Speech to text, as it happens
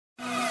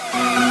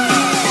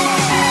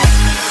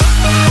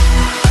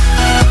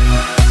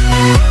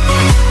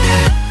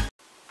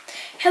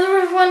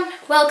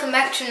welcome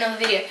back to another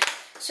video.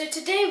 So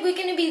today we're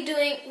going to be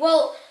doing,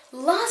 well, the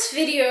last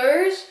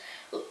video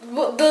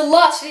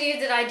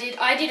that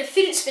I did a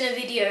fidget spinner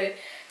video.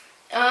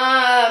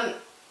 Yeah,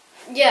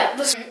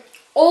 listen,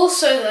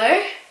 also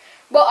though,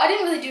 well, I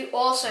didn't really do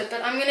also,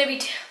 but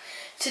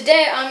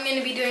today I'm going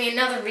to be doing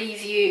another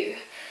review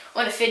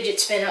on a fidget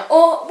spinner,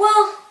 or,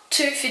 well,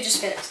 two fidget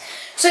spinners.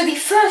 So the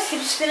first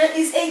fidget spinner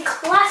is a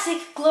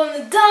classic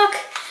glow-in-the-dark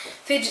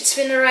fidget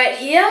spinner right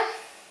here.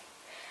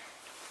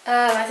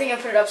 I think I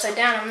put it upside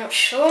down, I'm not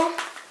sure.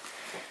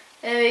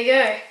 There we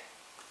go.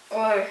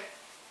 Or,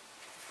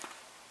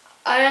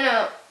 I don't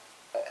know.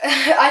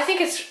 I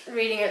think it's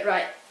reading it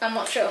right, I'm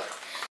not sure.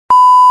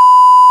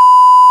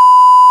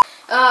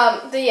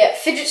 Yeah,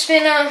 fidget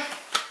spinner,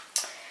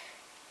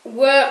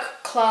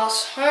 work,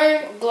 class,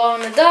 home, glow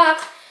in the dark.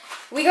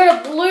 We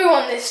got a blue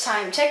one this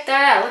time. Check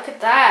that out. Look at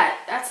that.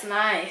 That's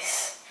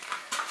nice.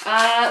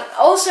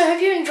 Also,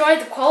 hope you enjoyed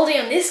the quality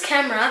on this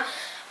camera.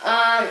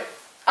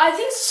 I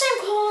think it's the same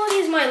quality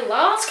as my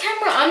last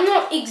camera. I'm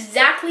not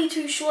exactly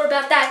too sure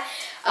about that.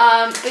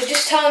 But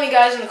just tell me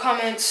guys in the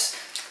comments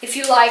if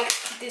you like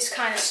this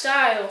kind of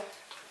style.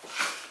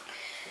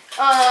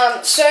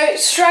 So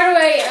straight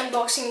away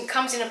unboxing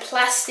comes in a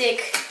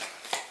plastic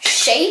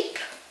shape.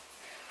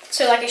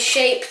 So like a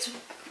shaped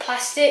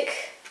plastic.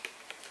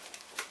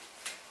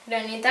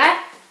 Don't need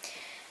that.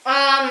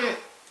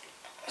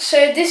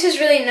 So this is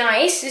really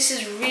nice. This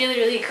is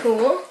really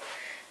cool.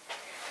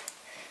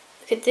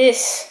 Look at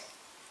this.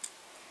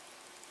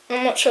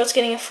 I'm not sure it's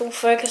getting a full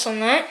focus on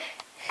that.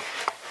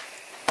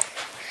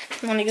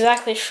 I'm not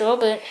exactly sure,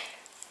 but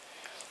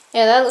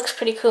yeah, that looks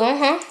pretty cool,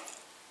 huh?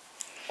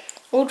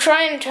 We'll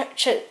try and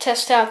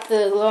test out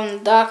the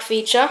glow-in-the-dark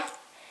feature.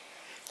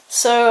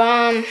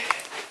 So,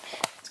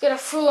 let's get a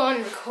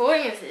full-on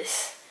recording of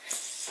this.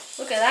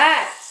 Look at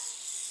that.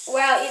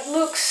 Wow, it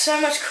looks so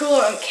much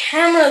cooler on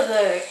camera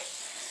though.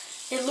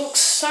 It looks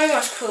so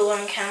much cooler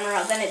on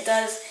camera than it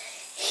does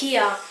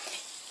here.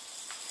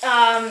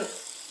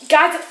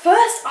 Guys, at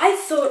first I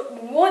thought,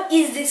 what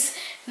is this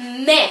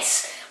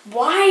mess?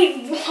 Why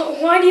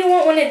do you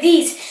want one of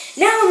these?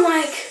 Now I'm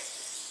like,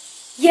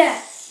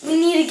 yeah, we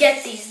need to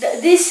get these.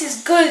 This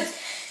is good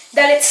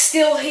that it's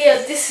still here.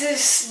 This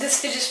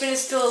fidget spinner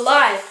is still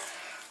alive.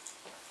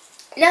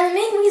 Now the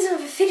main reason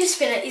for a fidget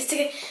spinner is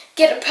to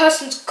get a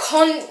person's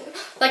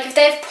like if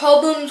they have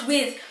problems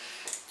with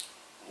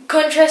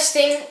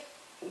contrasting.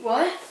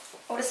 What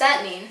does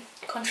that mean?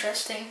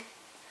 Contrasting.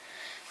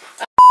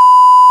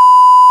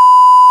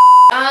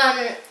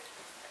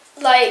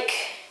 Like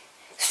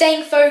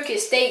staying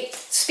focused, they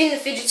spin the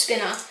fidget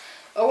spinner,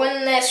 or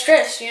when they're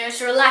stressed,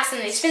 to relax,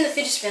 and they spin the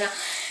fidget spinner.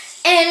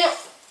 And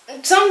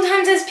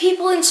sometimes there's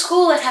people in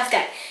school that have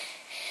that,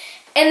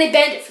 and they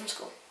banned it from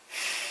school.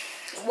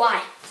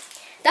 Why?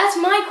 That's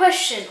my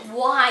question.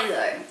 Why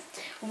though?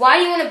 Why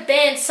do you want to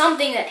ban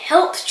something that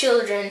helps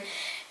children?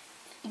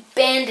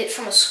 Banned it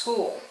from a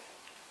school.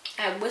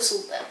 I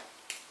whistled them.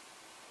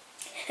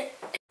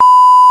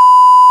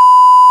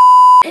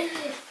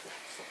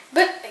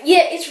 But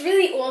yeah, it's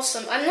really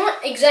awesome. I'm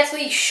not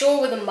exactly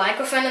sure where the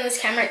microphone on this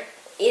camera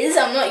is.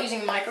 I'm not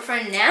using a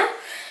microphone now.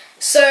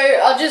 So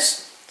I'll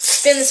just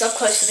spin this up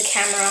close to the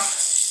camera.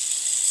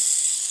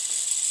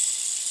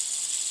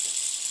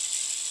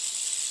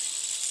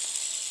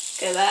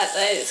 Look at that,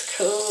 that is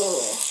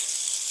cool.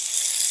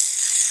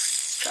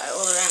 Try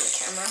all around the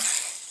camera.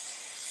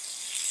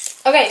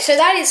 Okay, so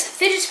that is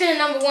fidget spinner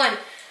number 1.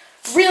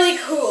 Really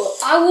cool.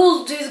 I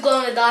will do the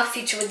glow in the dark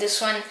feature with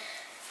this one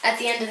at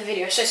the end of the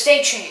video, so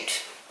stay tuned.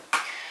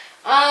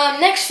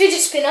 Next fidget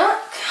spinner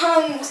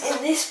comes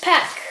in this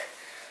pack.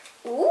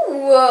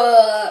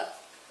 Ooh,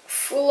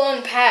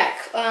 full-on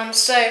pack.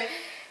 So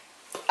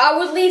I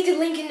would leave the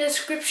link in the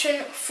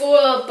description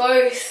for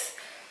both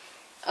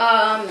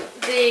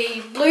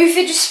the blue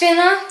fidget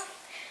spinner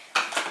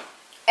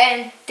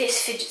and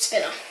this fidget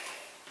spinner.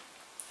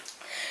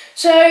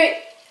 So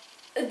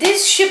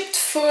this shipped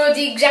for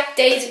the exact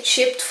days it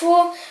shipped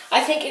for.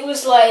 I think it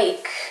was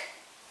like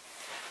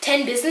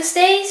 10 business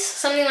days,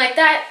 something like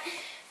that.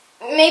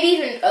 Maybe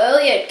even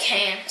earlier it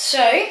came.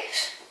 So,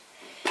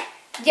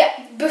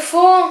 yeah,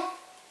 before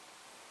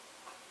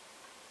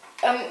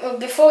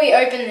we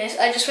open this,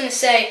 I just want to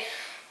say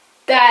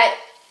that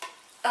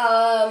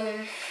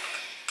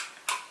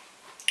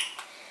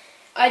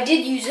I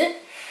did use it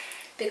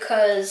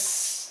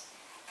because,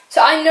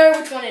 so I know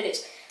which one it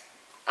is.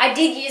 I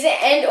did use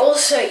it, and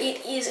also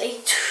it is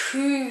a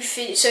 2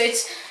 fidget, so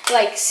it's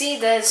like, see,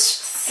 there's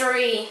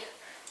 3.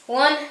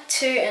 1,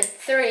 2, and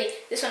 3.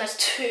 This one has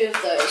 2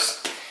 of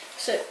those.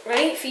 So,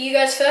 ready? For you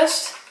guys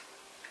first.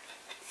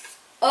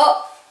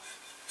 Oh,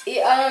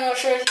 yeah, I'm not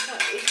sure if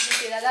you can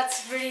see that.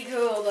 That's pretty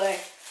cool, though.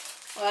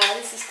 Wow,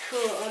 this is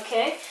cool.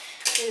 Okay,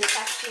 do the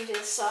packaging to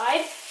the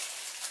side.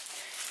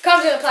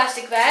 Comes in a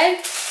plastic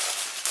bag.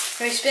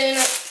 Can we spin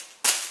it?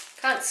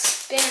 Can't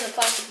spin the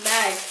plastic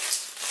bag.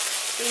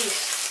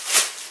 Jeez.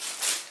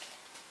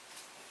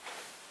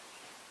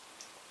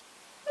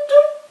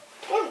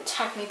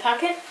 Tiny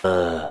packet.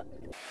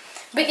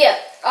 But yeah,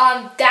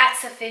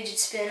 that's a fidget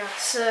spinner.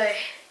 So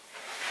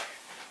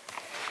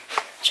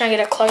Try and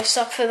get a close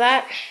up for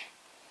that.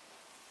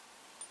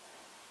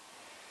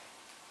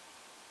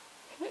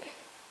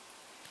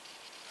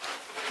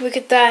 Look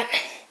at that.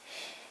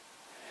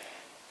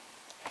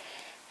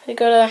 We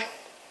got a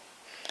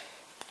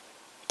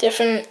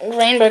different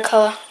rainbow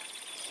color.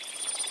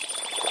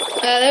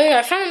 There we go.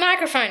 I found the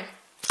microphone.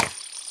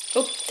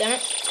 Oh, damn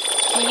it.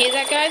 Can you hear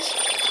that, guys?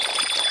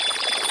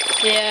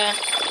 Yeah.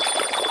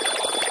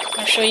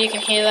 I'm sure you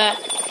can hear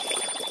that.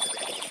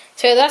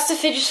 So that's the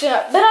fidget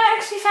spinner. But I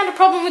actually found a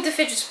problem with the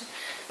fidget spinner.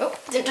 Oh,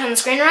 didn't turn the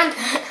screen around.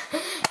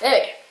 There we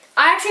go.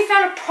 I actually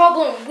found a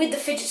problem with the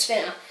fidget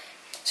spinner.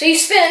 So you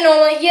spin it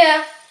normally,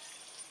 yeah.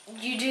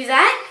 You do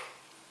that,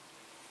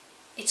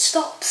 it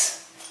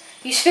stops.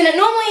 You spin it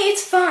normally,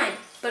 it's fine.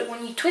 But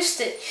when you twist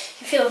it,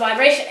 you feel a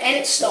vibration and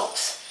it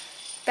stops.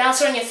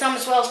 Bounce it on your thumb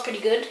as well is pretty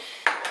good.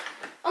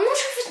 I'm not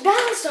sure if it's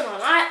balanced or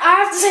not. I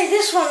have to say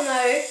this one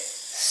though,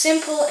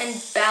 simple and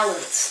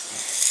balanced.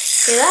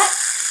 See that?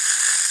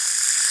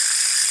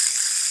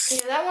 See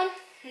that one?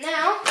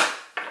 Now,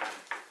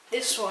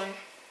 this one.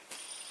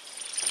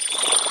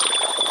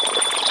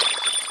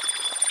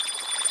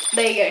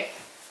 There you go.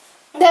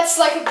 That's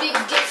like a big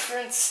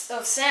difference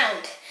of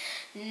sound.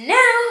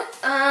 Now,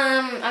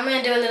 I'm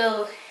gonna do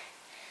a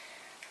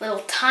little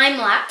time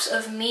lapse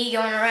of me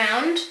going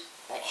around.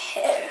 My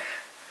hair.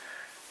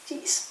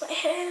 Jeez, my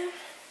hair.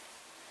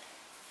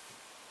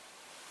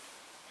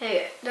 There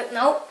you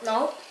go.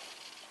 No.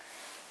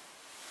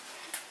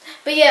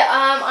 But yeah,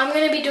 I'm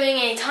gonna be doing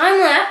a time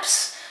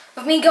lapse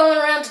of me going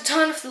around to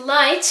turn off the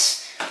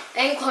lights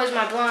and close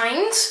my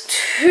blinds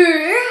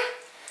to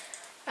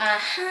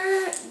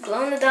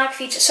glow in the dark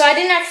feature. So I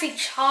didn't actually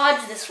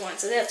charge this one,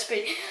 so that's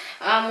pretty.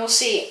 We'll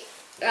see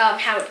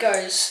how it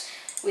goes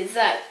with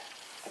that.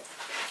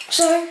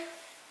 So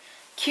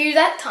cue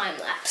that time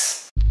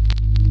lapse.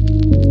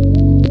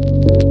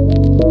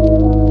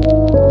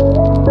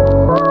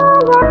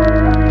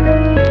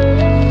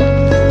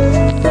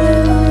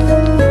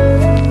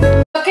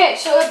 Okay,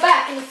 so we're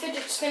back and the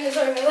fidget spinner's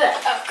over there.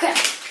 Okay,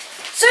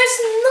 so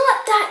it's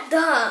not that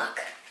dark.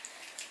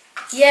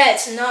 Yeah,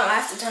 it's not. I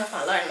have to turn off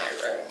my light in my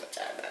room.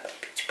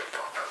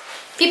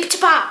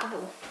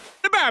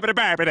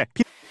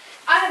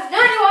 I have no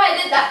idea why I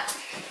did that.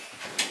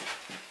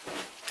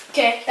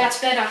 Okay, that's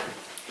better.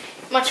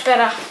 Much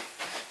better.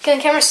 Can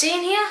the camera see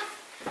in here?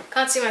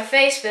 Can't see my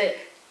face, but it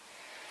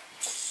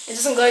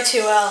doesn't glow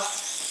too well.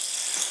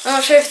 I'm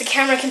not sure if the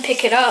camera can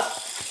pick it up.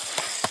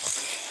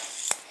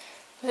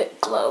 Is it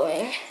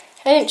glowing?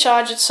 I didn't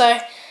charge it, so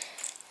it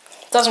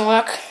doesn't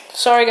work.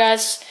 Sorry,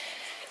 guys.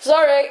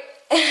 Sorry.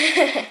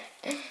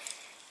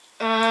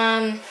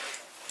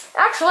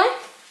 Actually,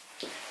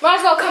 might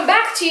as well come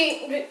back to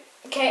you.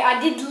 Okay, I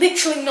did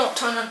literally not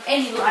turn on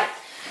any light.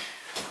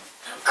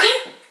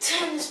 Okay,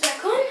 turn this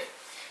back on.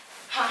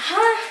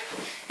 Haha.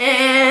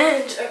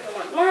 And open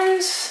my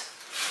blinds.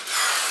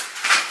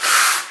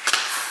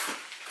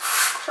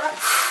 Crap.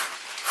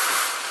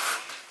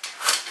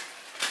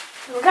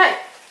 Okay,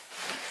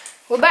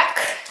 we're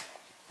back.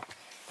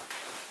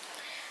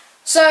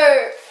 So,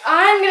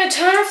 I'm going to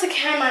turn off the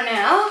camera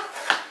now,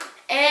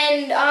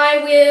 and I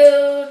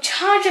will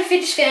charge a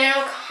fidget spinner, and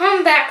I'll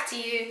come back to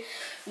you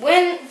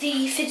when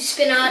the fidget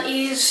spinner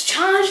is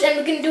charged, and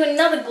we're going to do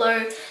another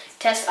glow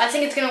test. I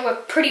think it's going to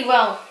work pretty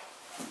well.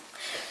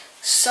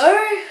 So,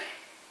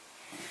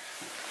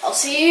 I'll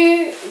see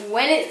you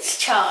when it's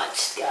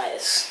charged,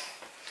 guys.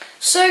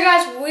 So,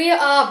 guys, we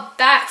are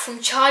back from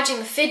charging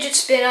the fidget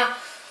spinner.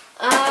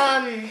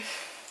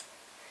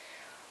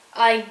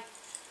 I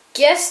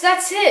guess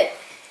that's it.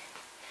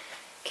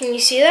 Can you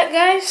see that,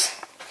 guys?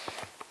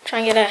 Try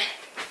and get a...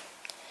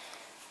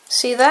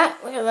 See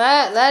that? Look at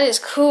that. That is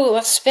cool.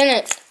 Let's spin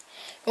it.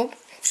 Oh.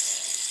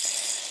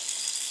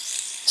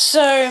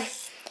 So,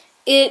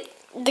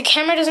 the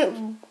camera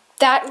doesn't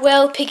that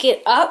well pick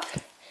it up,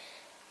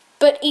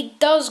 but it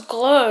does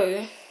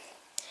glow.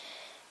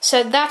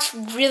 So that's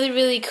really,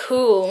 really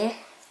cool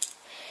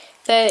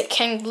that it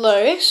can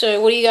glow. So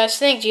what do you guys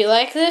think? Do you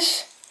like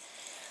this?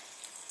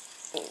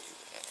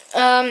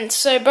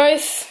 So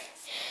both...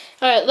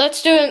 Alright,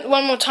 let's do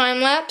one more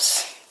time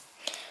lapse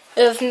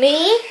of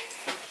me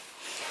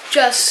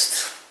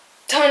just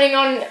turning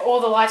on all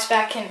the lights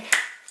back and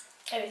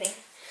everything.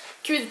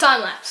 Cue the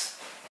time lapse.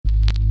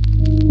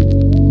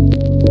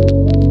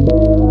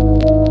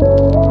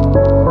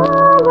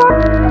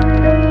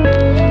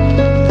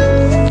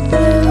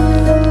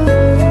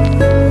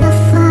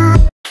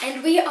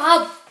 And we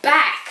are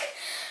back.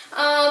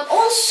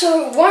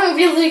 Also, one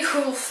really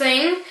cool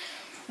thing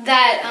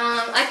that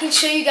I can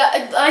show you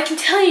guys, I can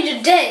tell you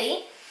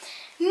today,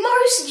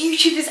 most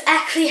YouTubers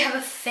actually have a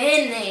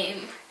fan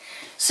name.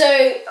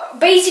 So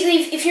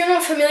basically, if you're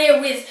not familiar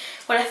with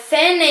what a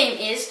fan name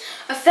is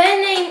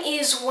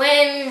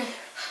when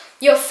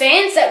your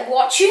fans that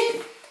watch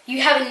you,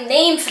 you have a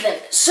name for them.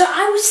 So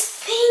I was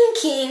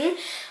thinking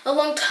a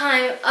long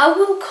time, I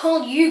will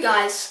call you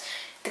guys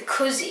the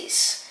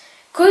Kuzzies.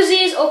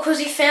 Kuzzies or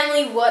Kuzzy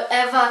family,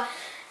 whatever.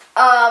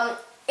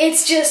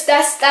 It's just,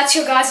 that's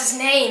your guys'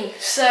 name.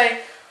 So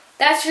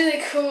that's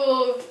really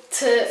cool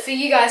for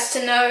you guys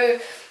to know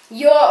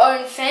your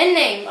own fan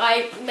name.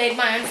 I made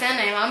my own fan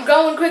name. I'm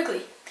growing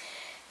quickly.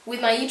 With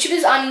my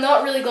YouTubers, I'm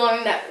not really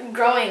growing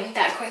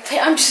that quickly.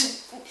 I'm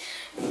just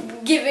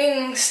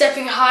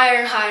stepping higher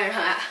and higher and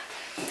higher.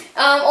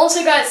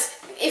 Also guys,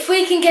 if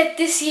we can get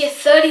this year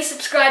 30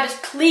 subscribers,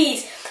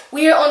 please.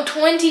 We are on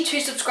 22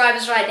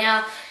 subscribers right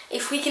now.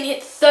 If we can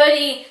hit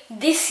 30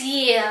 this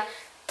year,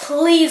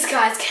 please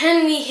guys,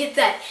 can we hit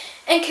that?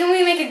 And can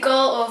we make a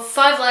goal of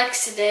 5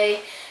 likes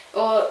today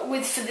for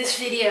this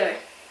video?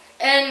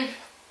 And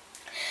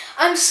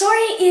I'm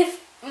sorry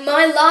if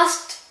my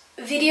last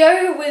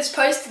video was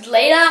posted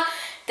later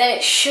than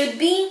it should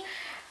be.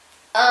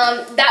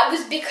 That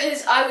was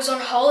because I was on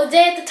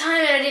holiday at the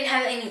time and I didn't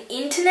have any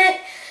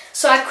internet,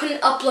 so I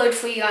couldn't upload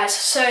for you guys.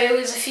 So it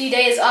was a few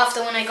days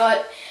after when I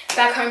got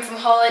back home from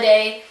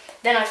holiday,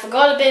 then I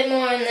forgot a bit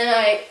more and then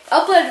I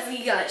uploaded for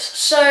you guys.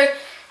 So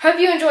hope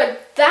you enjoyed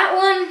that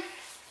one,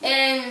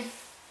 and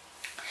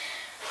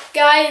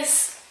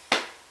guys,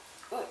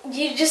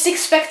 you just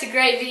expect a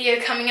great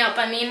video coming up.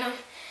 I mean,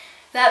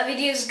 that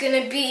video is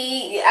gonna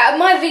be,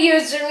 my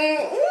videos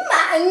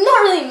are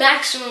not really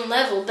maximum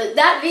level, but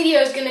that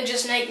video is gonna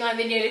just make my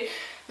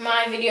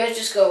videos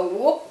just go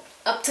whoop,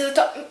 up to the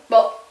top,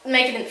 well,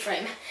 make it in the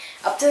frame,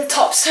 up to the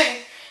top, so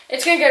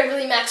it's gonna go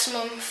really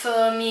maximum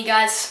for me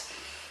guys.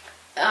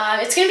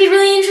 It's gonna be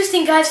really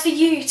interesting guys for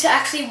you to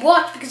actually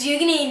watch, because you're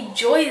gonna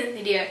enjoy the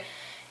video.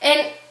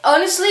 And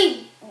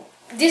honestly,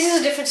 this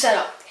is a different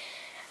setup.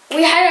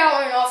 We had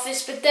our own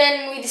office, but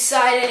then we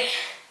decided,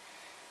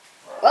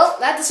 well,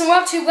 that doesn't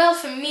work too well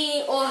for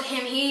me or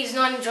him. He's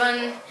not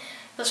enjoying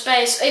the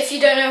space. If you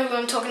don't know who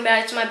I'm talking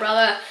about, it's my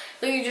brother.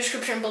 Link in the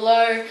description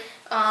below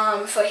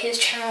for his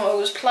channel. It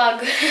was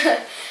plug.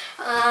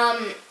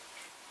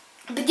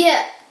 But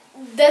yeah,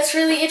 that's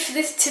really it for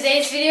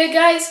today's video,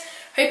 guys.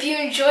 Hope you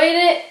enjoyed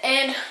it.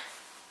 And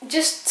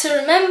just to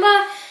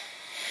remember,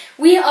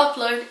 I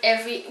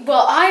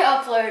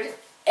upload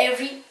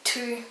every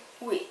 2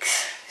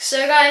 weeks.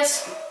 So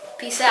guys,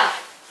 peace out.